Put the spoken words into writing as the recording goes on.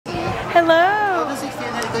Hello! How does it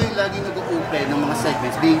feel na ikaw yung laging nag-open ng mga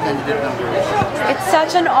segments, being candidate number 1? It's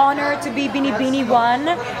such an honor to be Binibini 1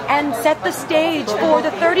 and set the stage for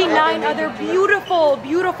the 39 other beautiful,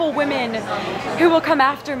 beautiful women who will come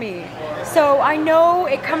after me. So I know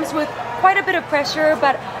it comes with quite a bit of pressure,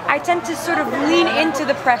 but I tend to sort of lean into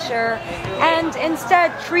the pressure and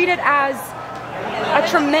instead treat it as a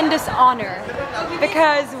tremendous honor.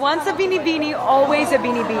 Because once a Binibini, always a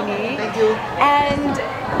Binibini. Thank you. And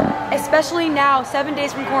especially now, 7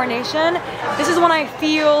 days from coronation, this is when I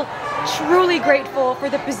feel truly grateful for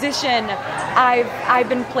the position I've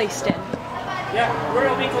been placed in. Yeah, we're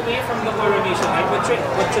a week away from the coronation. What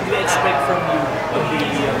should we expect from you of the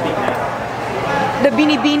big night? The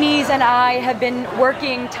Binibinis and I have been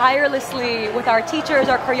working tirelessly with our teachers,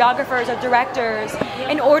 our choreographers, our directors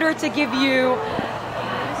in order to give you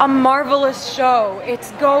a marvelous show.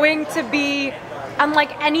 It's going to be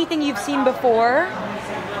unlike anything you've seen before.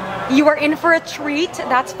 You are in for a treat,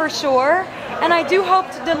 that's for sure. And I do hope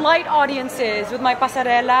to delight audiences with my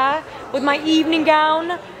pasarela, with my evening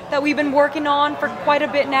gown that we've been working on for quite a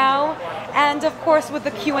bit now. And of course with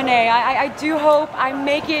the Q&A. I do hope I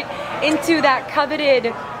make it into that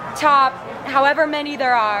coveted top, however many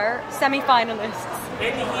there are, semi-finalists.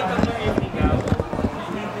 Any hint on your evening gown?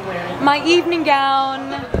 My evening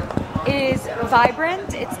gown is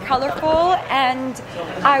vibrant, it's colorful, and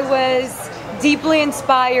I was deeply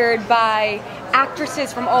inspired by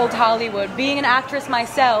actresses from old Hollywood. Being an actress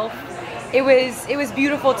myself, it was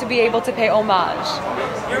beautiful to be able to pay homage.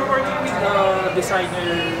 You're working with designer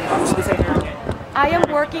again? I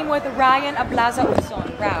am working with Ryan Ablaza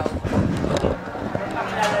Uson, Rao.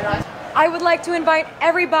 I would like to invite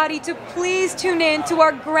everybody to please tune in to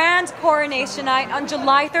our grand coronation night on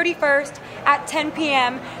July 31st at 10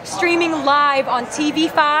 p.m. streaming live on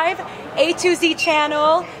TV5, A2Z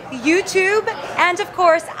channel, YouTube, and of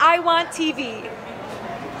course, I Want TV.